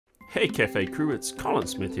Hey Cafe crew, it's Colin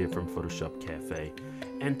Smith here from Photoshop Cafe,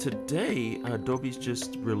 and today Adobe's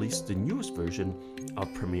just released the newest version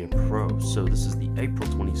of Premiere Pro. So this is the April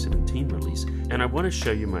 2017 release, and I want to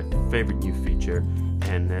show you my favorite new feature,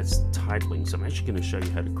 and that's titling. So I'm actually going to show you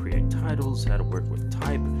how to create titles, how to work with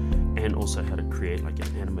type, and also how to create like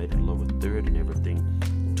an animated lower third and everything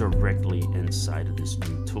directly inside of this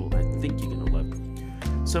new tool. I think you're going to love it.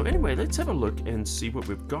 So anyway, let's have a look and see what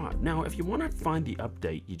we've got. Now, if you want to find the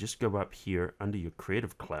update, you just go up here under your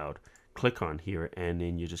Creative Cloud, click on here, and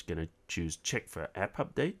then you're just going to choose check for app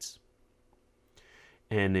updates.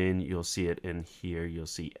 And then you'll see it in here. You'll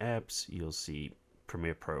see apps, you'll see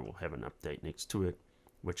Premiere Pro will have an update next to it,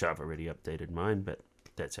 which I've already updated mine, but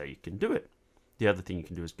that's how you can do it. The other thing you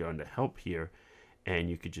can do is go into help here, and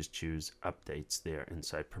you could just choose updates there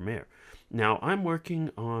inside Premiere. Now, I'm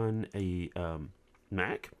working on a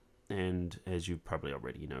Mac, and as you probably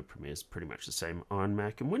already know, Premiere is pretty much the same on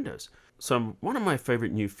Mac and Windows. So one of my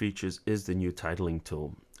favorite new features is the new titling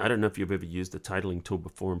tool. I don't know if you've ever used the titling tool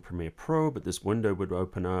before in Premiere Pro, but this window would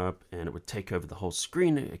open up and it would take over the whole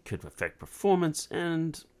screen. It could affect performance,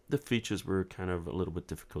 and the features were kind of a little bit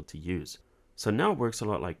difficult to use. So now it works a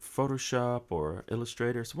lot like Photoshop or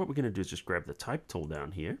Illustrator. So what we're going to do is just grab the type tool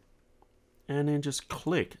down here and then just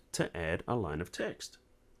click to add a line of text.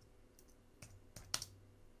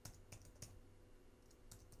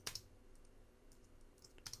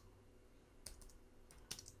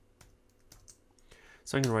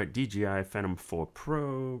 So I'm going to write DJI Phantom 4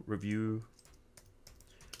 Pro review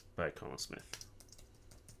by Colin Smith.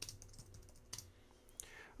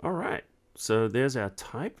 All right, so there's our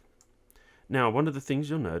type. Now, one of the things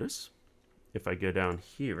you'll notice, if I go down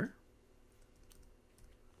here,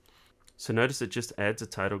 so notice it just adds a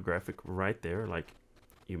title graphic right there, like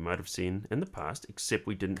you might have seen in the past, except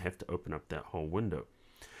we didn't have to open up that whole window.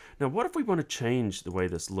 Now, what if we want to change the way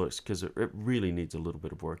this looks? Because it really needs a little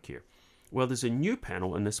bit of work here. Well, there's a new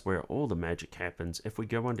panel, and this is where all the magic happens. If we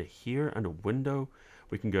go under here, under Window,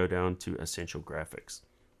 we can go down to Essential Graphics.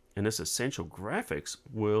 And this Essential Graphics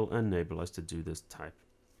will enable us to do this type.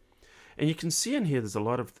 And you can see in here, there's a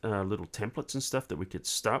lot of little templates and stuff that we could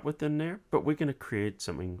start with in there, but we're going to create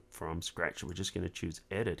something from scratch. We're just going to choose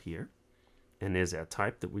Edit here. And there's our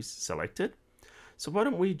type that we selected. So why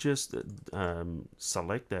don't we just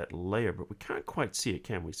select that layer, but we can't quite see it,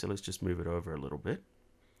 can we? So let's just move it over a little bit.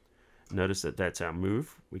 Notice that that's our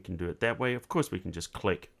move. We can do it that way. Of course, we can just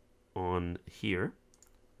click on here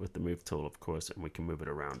with the move tool, of course, and we can move it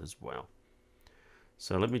around as well.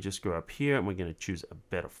 So let me just go up here, and we're going to choose a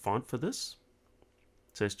better font for this.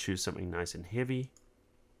 So let's choose something nice and heavy.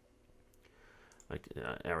 Like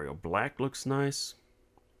Arial Black looks nice.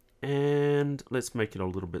 And let's make it a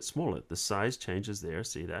little bit smaller. The size changes there.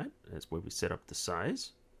 See that? That's where we set up the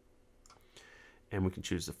size. And we can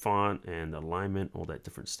choose the font and the alignment, all that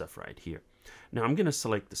different stuff right here. Now I'm going to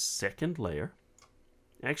select the second layer.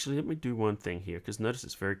 Actually, let me do one thing here, because notice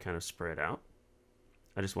it's very kind of spread out.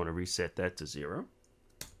 I just want to reset that to 0.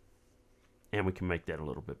 And we can make that a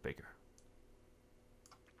little bit bigger.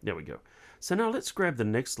 There we go. So now let's grab the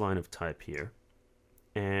next line of type here.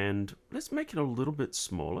 And let's make it a little bit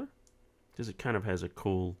smaller, because it kind of has a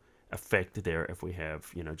cool effect there if we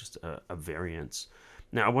have, you know, just a variance.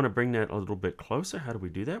 Now I want to bring that a little bit closer. How do we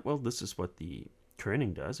do that? Well, this is what the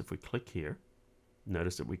kerning does. If we click here,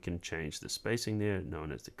 notice that we can change the spacing there,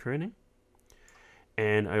 known as the kerning.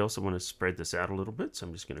 And I also want to spread this out a little bit, so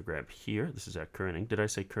I'm just going to grab here. This is our kerning. Did I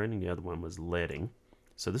say kerning? The other one was leading.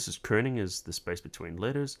 So this is kerning is the space between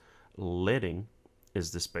letters. Leading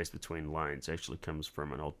is the space between lines. It actually comes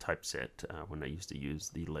from an old typeset when they used to use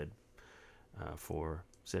the lead for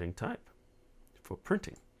setting type for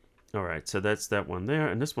printing. All right, so that's that one there,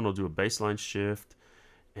 and this one will do a baseline shift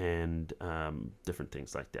and different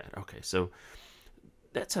things like that. Okay, so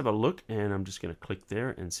let's have a look, and I'm just going to click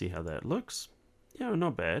there and see how that looks. Yeah,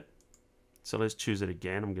 not bad. So let's choose it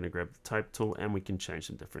again. I'm going to grab the type tool, and we can change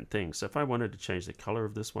some different things. So if I wanted to change the color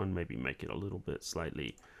of this one, maybe make it a little bit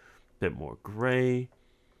slightly bit more gray,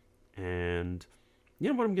 and you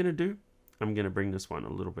know what I'm going to do? I'm going to bring this one a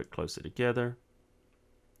little bit closer together,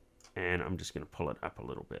 and I'm just going to pull it up a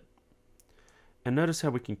little bit. And notice how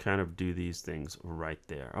we can kind of do these things right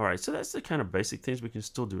there. All right, so that's the kind of basic things. We can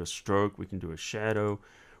still do a stroke, we can do a shadow,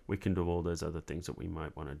 we can do all those other things that we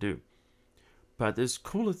might want to do. But there's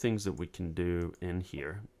cooler things that we can do in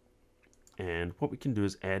here. And what we can do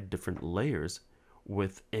is add different layers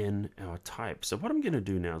within our type. So what I'm going to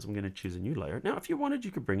do now is I'm going to choose a new layer. Now, if you wanted, you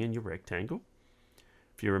could bring in your rectangle.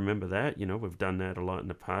 If you remember that, you know, we've done that a lot in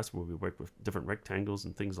the past where we work with different rectangles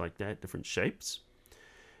and things like that, different shapes.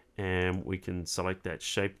 And we can select that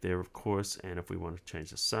shape there, of course, and if we want to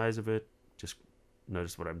change the size of it, just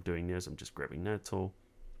notice what I'm doing there is I'm just grabbing that tool,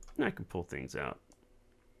 and I can pull things out.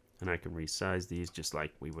 And I can resize these just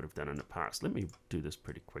like we would have done in the past. Let me do this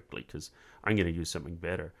pretty quickly because I'm going to use something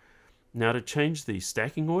better. Now to change the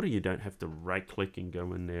stacking order, you don't have to right click and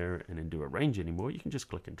go in there and then do arrange anymore. You can just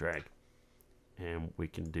click and drag. And we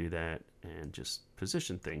can do that and just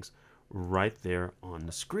position things right there on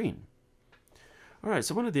the screen. Alright,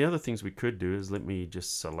 so one of the other things we could do is let me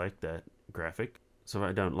just select that graphic. So if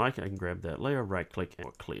I don't like it, I can grab that layer, right click,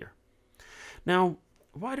 and clear. Now,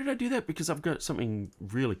 why did I do that? Because I've got something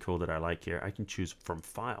really cool that I like here. I can choose from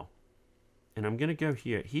file. And I'm going to go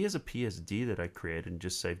here. Here's a PSD that I created and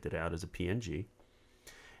just saved it out as a PNG.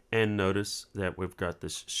 And notice that we've got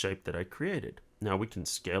this shape that I created. Now we can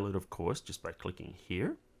scale it, of course, just by clicking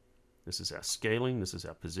here. This is our scaling. This is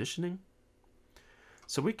our positioning.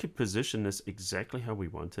 So we could position this exactly how we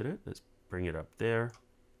wanted it. Let's bring it up there.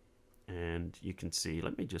 And you can see,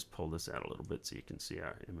 let me just pull this out a little bit so you can see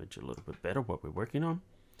our image a little bit better, what we're working on.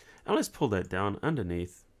 And let's pull that down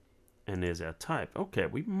underneath. And there's our type. Okay,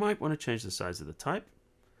 we might want to change the size of the type.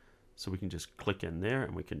 So we can just click in there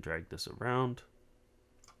and we can drag this around.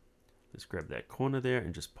 Let's grab that corner there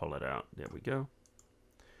and just pull it out. There we go.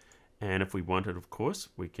 And if we wanted, of course,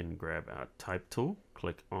 we can grab our type tool,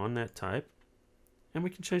 click on that type, and we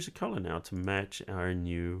can change the color now to match our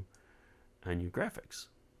new graphics.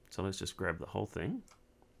 So let's just grab the whole thing,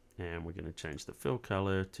 and we're going to change the fill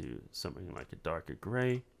color to something like a darker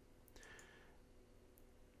gray.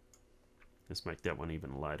 Let's make that one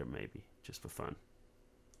even lighter maybe, just for fun.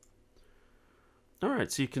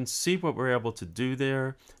 Alright, so you can see what we're able to do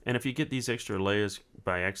there. And if you get these extra layers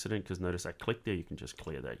by accident, because notice I clicked there, you can just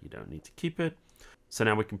clear that. You don't need to keep it. So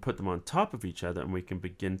now we can put them on top of each other and we can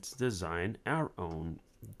begin to design our own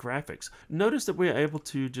graphics. Notice that we're able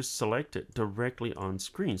to just select it directly on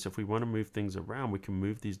screen. So if we want to move things around, we can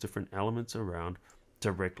move these different elements around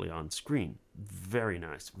directly on screen. Very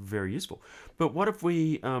nice, very useful. But what if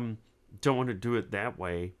we don't want to do it that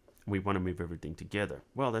way? We want to move everything together.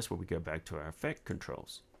 Well, that's where we go back to our effect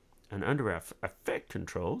controls. And under our effect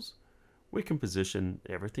controls, we can position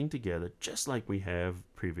everything together just like we have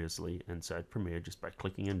previously inside Premiere, just by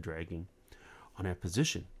clicking and dragging on our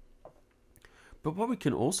position. But what we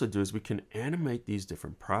can also do is we can animate these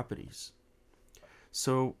different properties.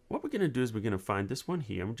 So what we're going to do is we're going to find this one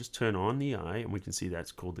here, and we'll just turn on the eye, and we can see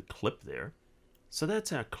that's called the clip there. So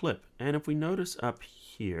that's our clip. And if we notice up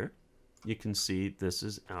here, you can see this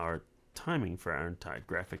is our timing for our entire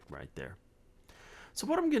graphic right there. So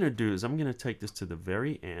what I'm going to do is I'm going to take this to the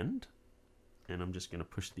very end, and I'm just going to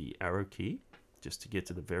push the arrow key just to get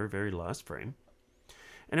to the very, very last frame.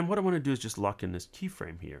 And then what I want to do is just lock in this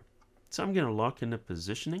keyframe here. So I'm going to lock in the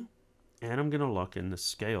positioning, and I'm going to lock in the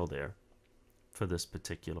scale there for this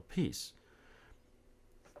particular piece.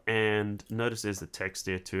 And notice there's the text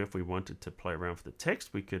there too. If we wanted to play around with the text,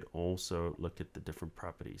 we could also look at the different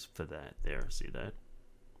properties for that there. See that?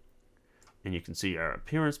 And you can see our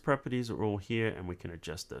appearance properties are all here, and we can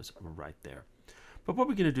adjust those right there. But what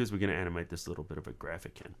we're going to do is we're going to animate this little bit of a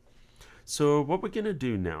graphic in. So what we're going to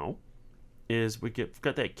do now is we've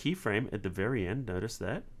got that keyframe at the very end. Notice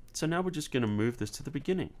that. So now we're just going to move this to the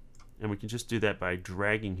beginning. And we can just do that by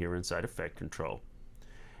dragging here inside Effect Control.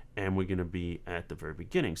 And we're going to be at the very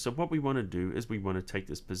beginning. So what we want to do is we want to take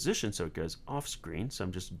this position so it goes off screen. So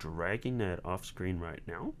I'm just dragging that off screen right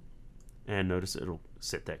now. And notice it'll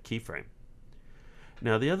set that keyframe.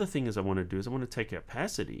 Now the other thing is I want to do is I want to take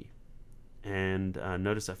opacity. And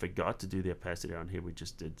notice I forgot to do the opacity on here. We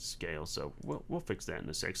just did scale. So we'll fix that in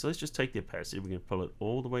a sec. So let's just take the opacity. We're going to pull it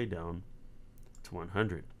all the way down to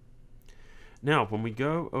 100. Now when we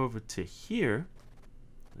go over to here,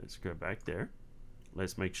 let's go back there.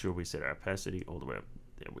 Let's make sure we set our opacity all the way up.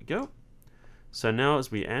 There we go. So now as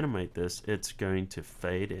we animate this, it's going to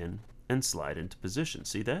fade in and slide into position.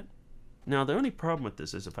 See that? Now the only problem with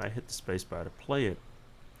this is if I hit the spacebar to play it,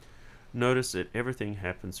 notice that everything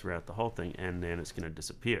happens throughout the whole thing and then it's going to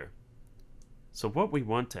disappear. So what we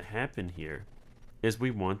want to happen here is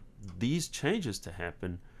we want these changes to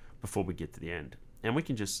happen before we get to the end. And we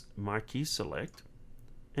can just marquee select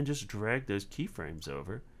and just drag those keyframes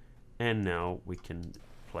over. And now we can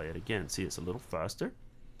play it again. See, it's a little faster.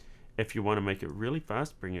 If you want to make it really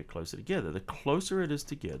fast, bring it closer together. The closer it is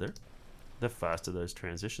together, the faster those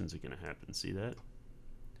transitions are going to happen. See that?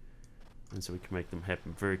 And so we can make them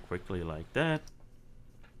happen very quickly like that.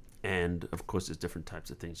 And of course, there's different types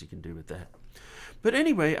of things you can do with that. But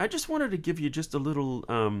anyway, I just wanted to give you just a little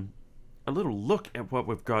look at what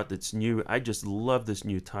we've got that's new. I just love this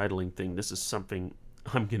new titling thing. This is something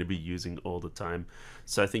I'm going to be using all the time.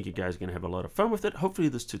 So I think you guys are going to have a lot of fun with it. Hopefully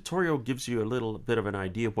this tutorial gives you a little bit of an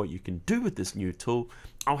idea of what you can do with this new tool.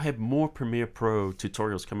 I'll have more Premiere Pro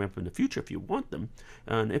tutorials coming up in the future if you want them.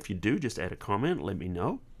 And if you do, just add a comment, let me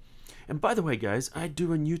know. And by the way, guys, I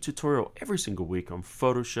do a new tutorial every single week on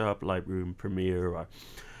Photoshop, Lightroom, Premiere, or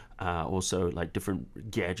also like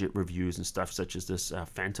different gadget reviews and stuff, such as this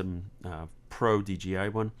Phantom Pro DJI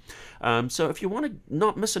one. So if you want to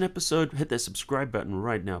not miss an episode, hit that subscribe button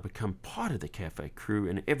right now. Become part of the Cafe crew,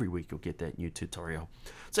 and every week you'll get that new tutorial.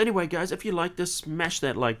 So anyway, guys, if you like this, smash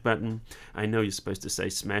that like button. I know you're supposed to say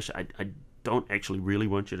smash. I don't actually really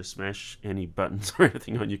want you to smash any buttons or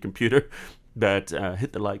anything on your computer, but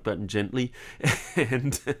hit the like button gently.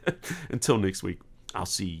 And until next week, I'll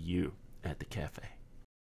see you at the cafe.